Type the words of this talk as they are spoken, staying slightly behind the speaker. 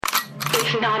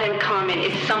It's not uncommon.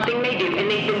 It's something they do,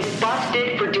 and they've been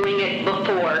busted for doing it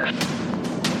before.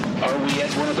 Are we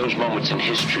at one of those moments in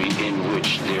history in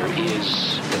which there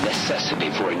is the necessity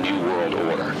for a new world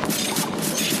order?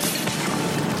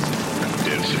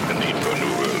 There's a need for a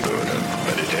new world order,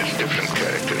 but it has different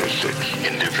characteristics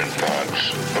in different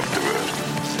parts of the world.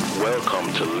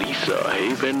 Welcome to Lisa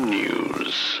Haven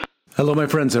News. Hello, my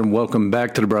friends, and welcome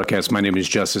back to the broadcast. My name is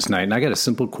Justus Knight, and I got a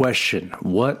simple question.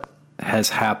 What has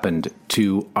happened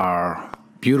to our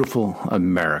beautiful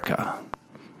America?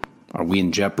 Are we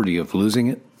in jeopardy of losing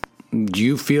it? Do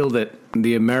you feel that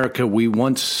the America we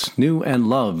once knew and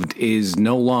loved is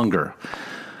no longer?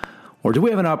 Or do we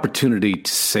have an opportunity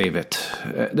to save it?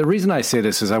 The reason I say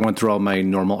this is I went through all my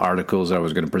normal articles I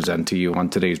was going to present to you on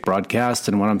today's broadcast,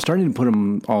 and when I'm starting to put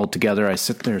them all together, I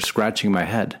sit there scratching my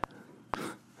head,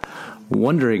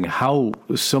 wondering how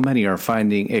so many are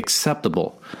finding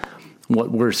acceptable what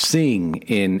we're seeing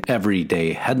in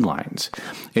everyday headlines.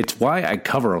 It's why I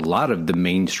cover a lot of the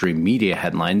mainstream media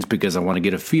headlines, because I want to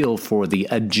get a feel for the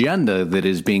agenda that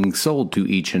is being sold to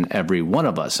each and every one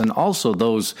of us, and also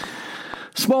those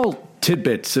small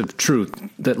tidbits of truth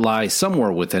that lie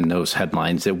somewhere within those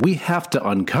headlines that we have to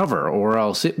uncover, or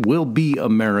else it will be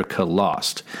America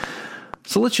lost.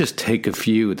 So let's just take a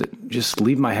few that just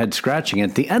leave my head scratching.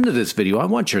 At the end of this video, I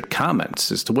want your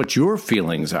comments as to what your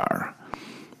feelings are.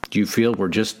 Do you feel we're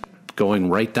just going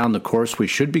right down the course we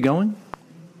should be going?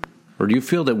 Or do you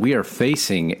feel that we are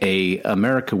facing a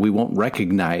America we won't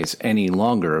recognize any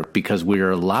longer because we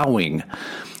are allowing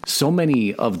so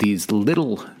many of these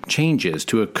little changes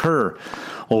to occur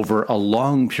over a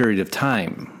long period of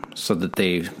time, so that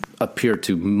they appear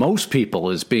to most people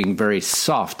as being very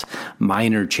soft,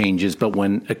 minor changes, but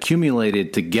when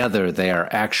accumulated together, they are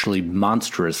actually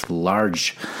monstrous,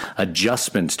 large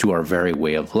adjustments to our very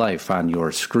way of life. On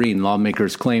your screen,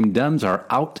 lawmakers claim Dems are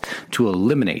out to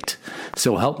eliminate.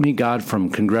 So help me God from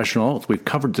congressional oath. We've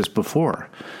covered this before.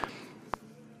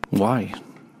 Why?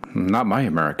 Not my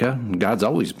America. God's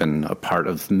always been a part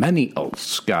of many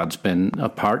oaths. God's been a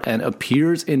part and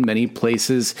appears in many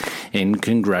places in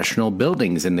congressional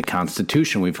buildings, in the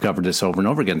Constitution. We've covered this over and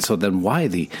over again. So then why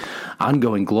the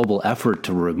ongoing global effort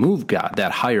to remove God,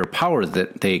 that higher power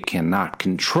that they cannot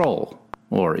control?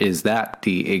 Or is that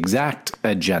the exact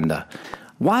agenda?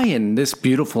 Why in this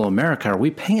beautiful America are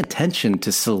we paying attention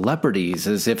to celebrities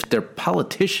as if they're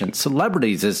politicians,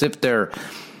 celebrities as if they're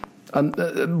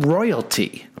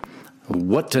royalty?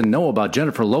 What to know about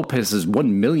Jennifer Lopez's $1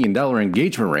 million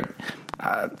engagement ring?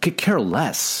 Could care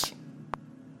less.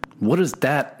 How does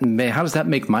that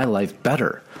make my life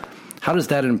better? How does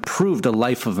that improve the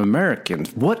life of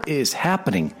Americans? What is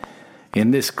happening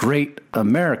in this great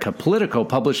America? Politico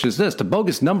publishes this. The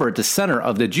bogus number at the center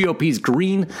of the GOP's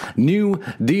Green New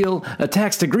Deal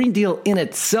attacks the Green Deal in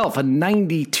itself, a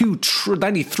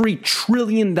 $93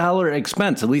 trillion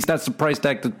expense. At least that's the price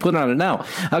tag that's put on it now.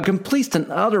 A complete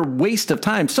and utter waste of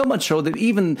time, so much so that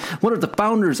even one of the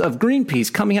founders of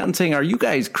Greenpeace coming out and saying, "Are you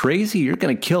guys crazy? You're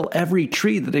going to kill every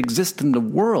tree that exists in the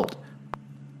world."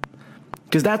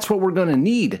 Because that's what we're going to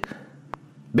need,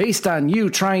 based on you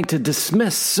trying to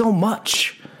dismiss so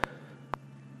much.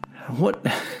 What?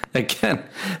 Again,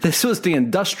 this was the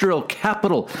industrial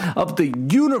capital of the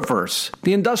universe,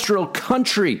 the industrial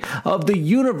country of the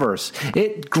universe.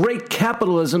 Great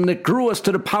capitalism that grew us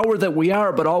to the power that we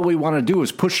are, but all we want to do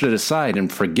is push it aside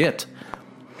and forget.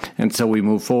 And so we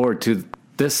move forward to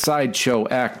this sideshow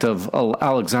act of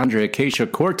Alexandria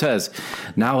Ocasio-Cortez,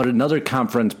 now at another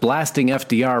conference, blasting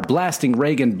FDR, blasting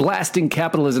Reagan, blasting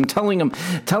capitalism,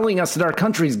 telling us that our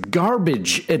country's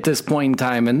garbage at this point in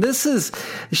time. And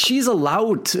she's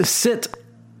allowed to sit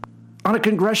on a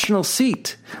congressional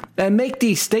seat and make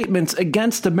these statements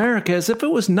against America as if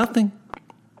it was nothing.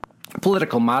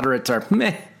 Political moderates are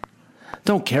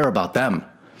don't care about them.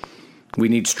 We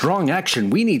need strong action.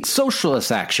 We need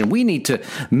socialist action. We need to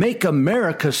make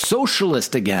America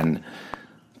socialist again.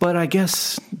 But I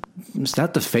guess, is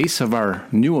that the face of our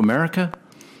new America?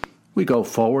 We go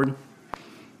forward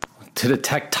to the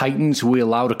tech titans who we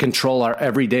allow to control our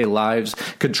everyday lives,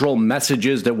 control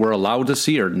messages that we're allowed to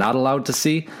see or not allowed to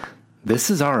see. This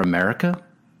is our America?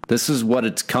 This is what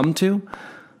it's come to?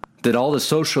 That all the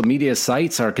social media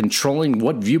sites are controlling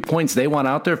what viewpoints they want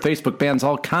out there. Facebook bans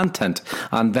all content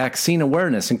on vaccine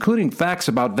awareness, including facts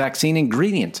about vaccine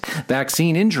ingredients,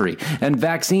 vaccine injury, and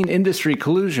vaccine industry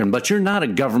collusion. But you're not a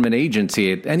government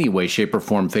agency in any way, shape, or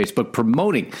form, Facebook,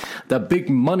 promoting the big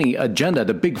money agenda,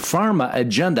 the big pharma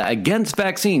agenda against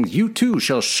vaccines. You too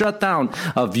shall shut down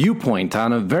a viewpoint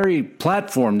on a very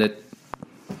platform that,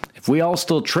 If we all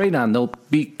still trade on, they'll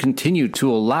be continued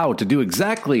to allow to do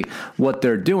exactly what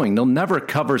they're doing. They'll never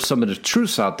cover some of the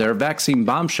truths out there. Vaccine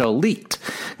bombshell leaked.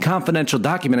 Confidential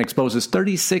document exposes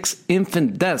 36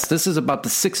 infant deaths. This is about the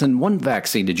 6-in-1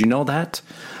 vaccine. Did you know that?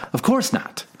 Of course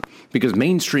not. Because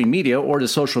mainstream media or the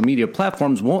social media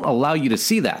platforms won't allow you to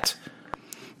see that.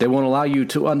 They won't allow you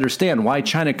to understand why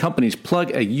China companies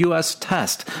plug a U.S.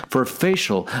 test for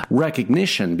facial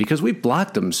recognition, because we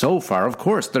blocked them so far. Of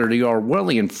course, they're the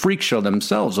Orwellian freak show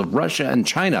themselves of Russia and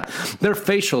China. Their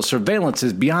facial surveillance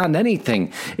is beyond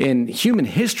anything in human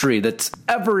history that's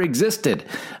ever existed.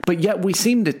 But yet we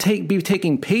seem to be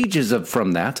taking pages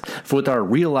from that with our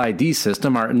Real ID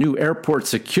system, our new airport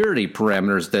security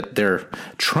parameters that they're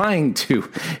trying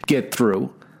to get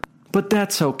through. But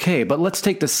that's okay. But let's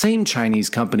take the same Chinese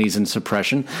companies in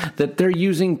suppression that they're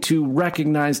using to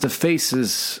recognize the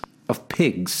faces of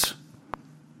pigs.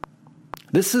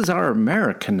 This is our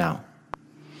America now.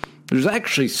 There's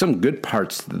actually some good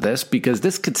parts to this, because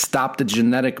this could stop the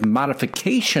genetic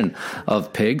modification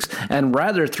of pigs, and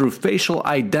rather through facial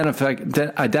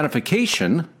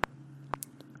identification,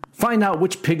 find out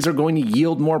which pigs are going to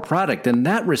yield more product. In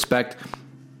that respect,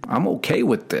 I'm okay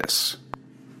with this.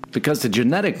 Because the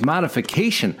genetic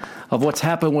modification of what's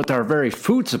happened with our very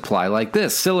food supply, like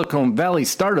this, Silicon Valley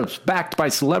startups backed by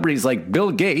celebrities like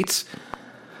Bill Gates,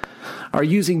 are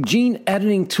using gene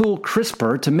editing tool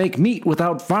CRISPR to make meat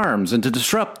without farms and to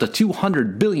disrupt the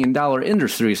 $200 billion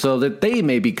industry so that they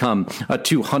may become a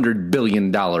 $200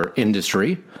 billion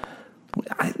industry.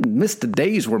 I missed the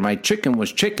days where my chicken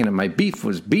was chicken and my beef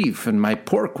was beef and my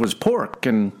pork was pork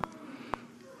and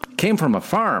came from a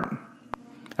farm.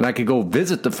 And I could go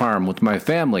visit the farm with my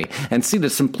family and see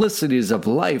the simplicities of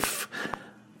life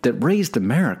that raised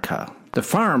America, the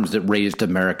farms that raised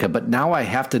America. But now I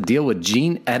have to deal with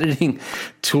gene editing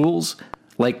tools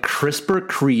like CRISPR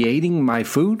creating my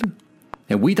food.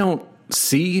 And we don't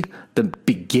see the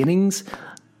beginnings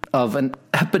of an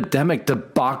epidemic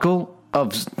debacle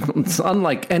of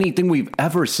unlike anything we've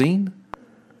ever seen.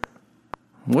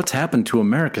 What's happened to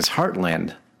America's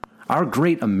heartland? Our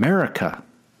great America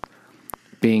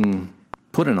being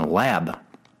put in a lab.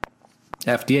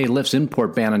 FDA lifts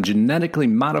import ban on genetically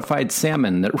modified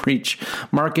salmon that reach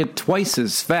market twice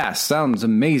as fast. Sounds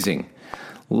amazing.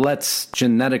 Let's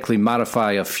genetically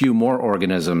modify a few more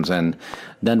organisms and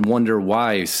then wonder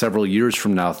why several years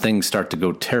from now things start to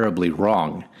go terribly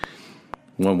wrong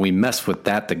when we mess with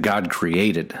that God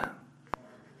created.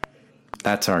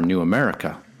 That's our new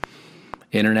America.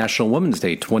 International Women's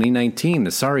Day 2019,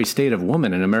 the sorry state of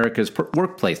women in America's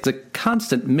workplace, the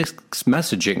constant mixed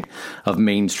messaging of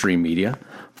mainstream media,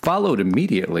 followed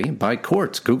immediately by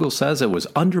courts. Google says it was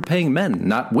underpaying men,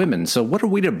 not women. So what are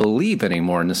we to believe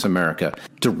anymore in this America?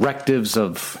 Directives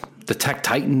of the tech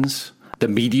titans, the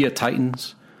media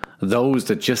titans, those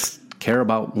that just care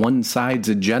about one side's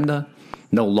agenda?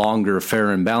 No longer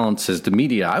fair and balanced as the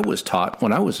media I was taught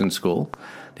when I was in school,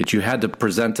 that you had to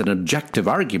present an objective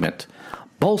argument.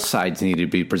 Both sides needed to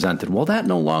be presented. Well, that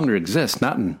no longer exists,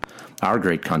 not in our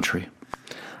great country.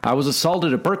 I was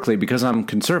assaulted at Berkeley because I'm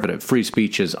conservative. Free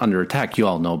speech is under attack. You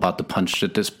all know about the punch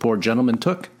that this poor gentleman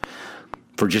took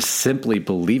for just simply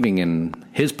believing in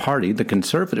his party, the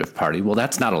Conservative Party. Well,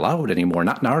 that's not allowed anymore,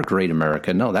 not in our great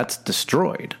America. No, that's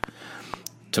destroyed.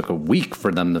 It took a week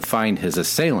for them to find his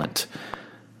assailant.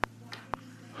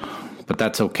 But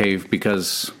that's okay,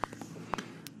 because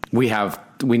we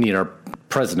need our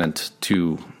president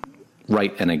to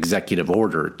write an executive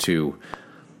order to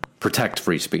protect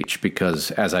free speech,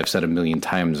 because, as I've said a million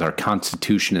times, our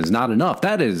Constitution is not enough.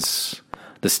 That is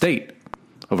the state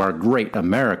of our great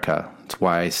America. That's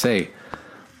why I say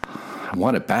I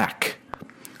want it back.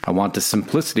 I want the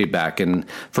simplicity back. And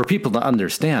for people to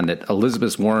understand that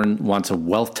Elizabeth Warren wants a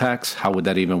wealth tax, how would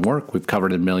that even work? We've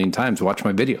covered it a million times. Watch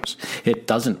my videos. It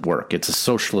doesn't work. It's a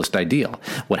socialist ideal.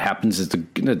 What happens is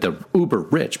the uber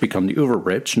rich become the uber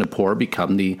rich and the poor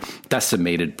become the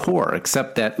decimated poor,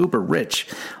 except that uber rich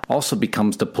also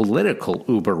becomes the political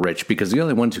uber rich, because the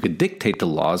only ones who could dictate the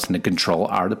laws and the control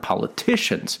are the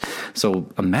politicians. So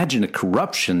imagine the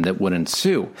corruption that would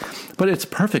ensue. But it's a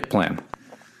perfect plan.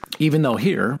 Even though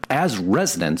here, as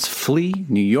residents flee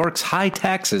New York's high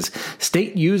taxes,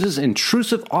 state uses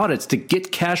intrusive audits to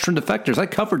get cash from defectors. I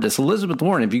covered this. Elizabeth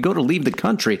Warren, if you go to leave the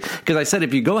country, because I said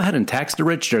if you go ahead and tax the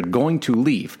rich, they're going to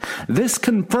leave. This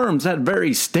confirms that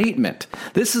very statement.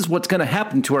 This is what's going to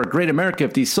happen to our great America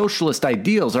if these socialist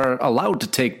ideals are allowed to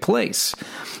take place.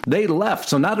 They left,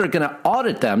 so now they're going to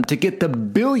audit them to get the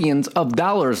billions of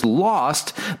dollars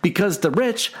lost because the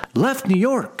rich left New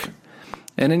York.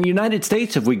 And in the United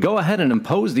States, if we go ahead and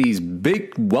impose these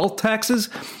big wealth taxes,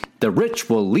 The rich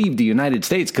will leave the United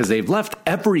States because they've left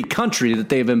every country that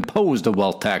they've imposed a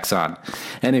wealth tax on.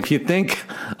 And if you think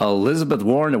Elizabeth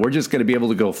Warren, and we're just going to be able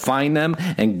to go find them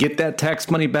and get that tax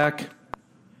money back,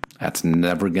 that's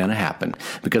never going to happen,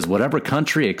 because whatever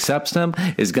country accepts them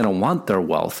is going to want their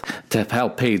wealth to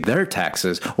help pay their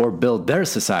taxes or build their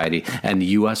society, and the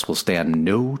U.S. will stand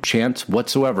no chance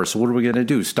whatsoever. So what are we going to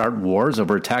do? Start wars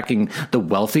over attacking the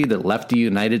wealthy that left the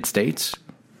United States?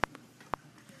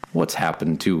 What's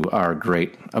happened to our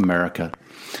great America?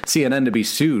 CNN to be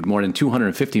sued more than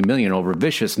 $250 million over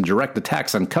vicious and direct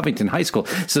attacks on Covington High School.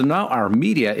 So now our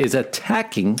media is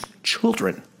attacking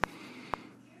children.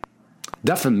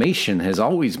 Defamation has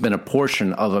always been a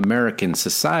portion of American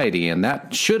society, and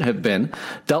that should have been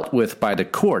dealt with by the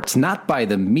courts, not by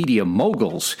the media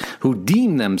moguls who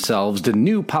deem themselves the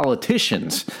new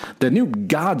politicians, the new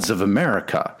gods of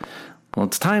America. Well,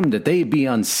 it's time that they be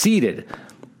unseated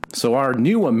so our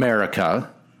new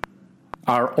America,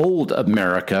 our old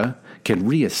America, can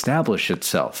reestablish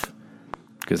itself.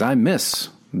 Because I miss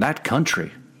that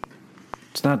country.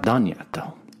 It's not done yet,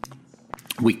 though.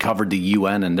 We covered the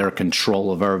UN and their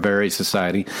control of our very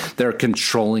society. They're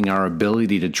controlling our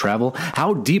ability to travel.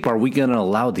 How deep are we going to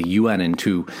allow the UN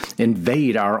to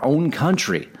invade our own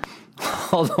country?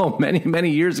 Although many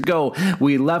years ago,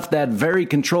 we left that very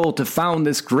control to found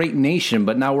this great nation,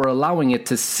 but now we're allowing it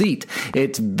to seat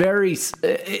its very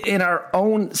in our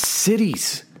own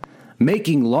cities,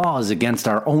 making laws against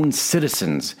our own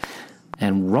citizens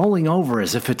and rolling over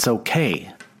as if it's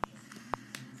okay.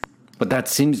 But that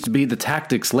seems to be the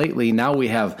tactics lately. Now we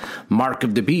have Mark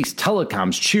of the Beast,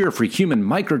 telecoms, cheer for human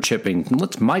microchipping.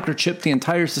 Let's microchip the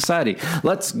entire society.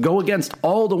 Let's go against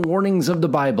all the warnings of the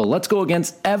Bible. Let's go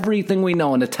against everything we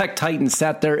know. And the tech titans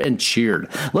sat there and cheered.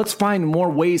 Let's find more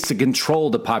ways to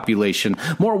control the population,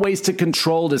 more ways to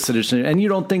control the citizen. And you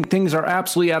don't think things are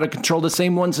absolutely out of control? The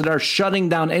same ones that are shutting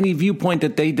down any viewpoint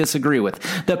that they disagree with.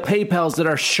 The PayPals that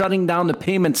are shutting down the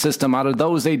payment system out of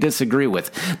those they disagree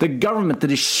with. The government that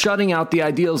is shutting out the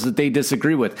ideals that they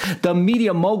disagree with. The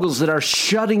media moguls that are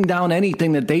shutting down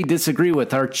anything that they disagree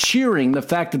with are cheering the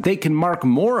fact that they can mark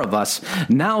more of us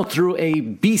now through a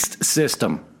beast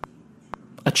system,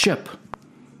 a chip.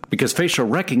 Because facial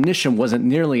recognition wasn't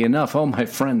nearly enough. Oh, my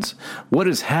friends, what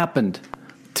has happened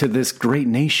to this great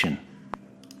nation?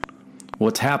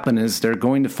 What's happened is they're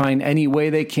going to find any way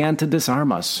they can to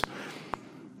disarm us.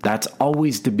 That's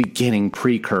always the beginning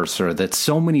precursor that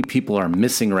so many people are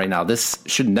missing right now. This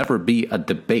should never be a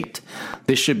debate.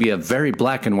 This should be a very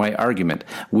black and white argument.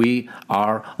 We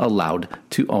are allowed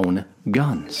to own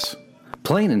guns.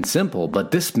 Plain and simple, but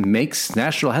this makes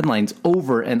national headlines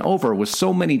over and over with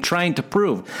so many trying to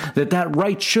prove that that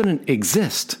right shouldn't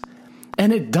exist.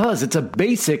 And it does. It's a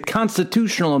basic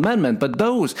constitutional amendment, but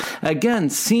those,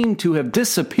 again, seem to have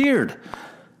disappeared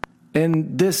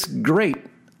in this great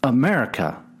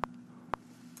America.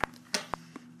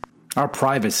 Our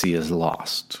privacy is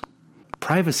lost.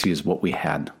 Privacy is what we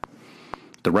had.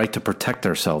 The right to protect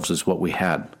ourselves is what we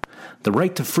had. The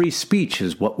right to free speech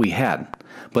is what we had.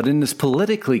 But in this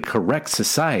politically correct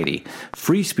society,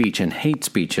 free speech and hate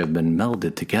speech have been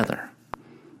melded together.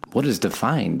 What is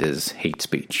defined as hate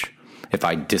speech? If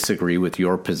I disagree with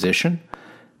your position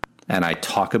and I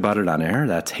talk about it on air,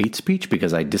 that's hate speech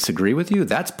because I disagree with you?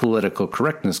 That's political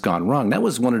correctness gone wrong. That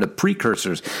was one of the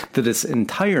precursors to this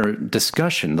entire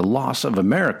discussion. The loss of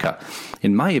America,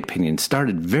 in my opinion,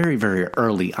 started very, very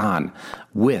early on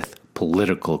with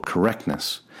political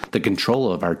correctness. The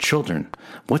control of our children.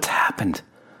 What's happened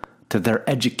to their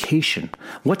education?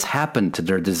 What's happened to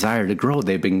their desire to grow?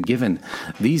 They've been given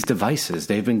these devices.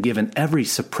 They've been given every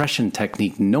suppression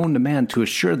technique known to man to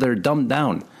assure they're dumbed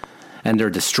down. And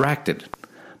they're distracted.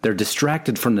 They're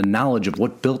distracted from the knowledge of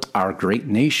what built our great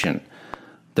nation.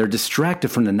 They're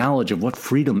distracted from the knowledge of what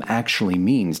freedom actually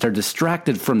means. They're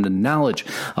distracted from the knowledge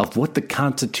of what the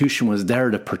Constitution was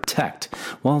there to protect.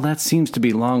 Well, that seems to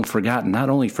be long forgotten, not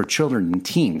only for children and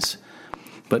teens,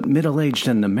 but middle-aged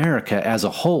in America as a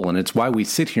whole. And it's why we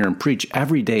sit here and preach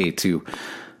every day to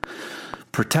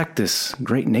protect this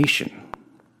great nation.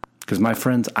 Because, my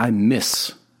friends, I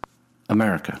miss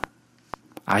America.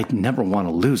 I never want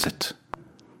to lose it.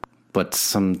 But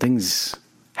some things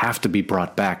have to be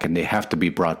brought back, and they have to be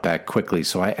brought back quickly.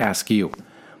 So I ask you,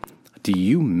 do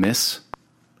you miss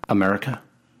America?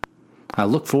 I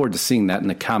look forward to seeing that in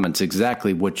the comments,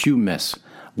 exactly what you miss,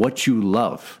 what you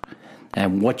love,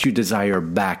 and what you desire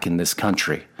back in this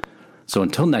country. So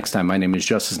until next time, my name is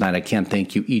Justus Knight. I can't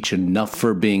thank you each enough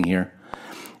for being here.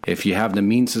 If you have the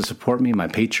means to support me, my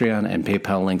Patreon and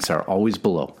PayPal links are always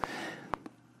below.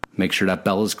 Make sure that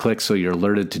bell is clicked so you're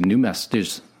alerted to new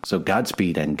messages. So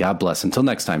Godspeed and God bless. Until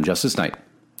next time, Justus Knight,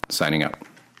 signing out.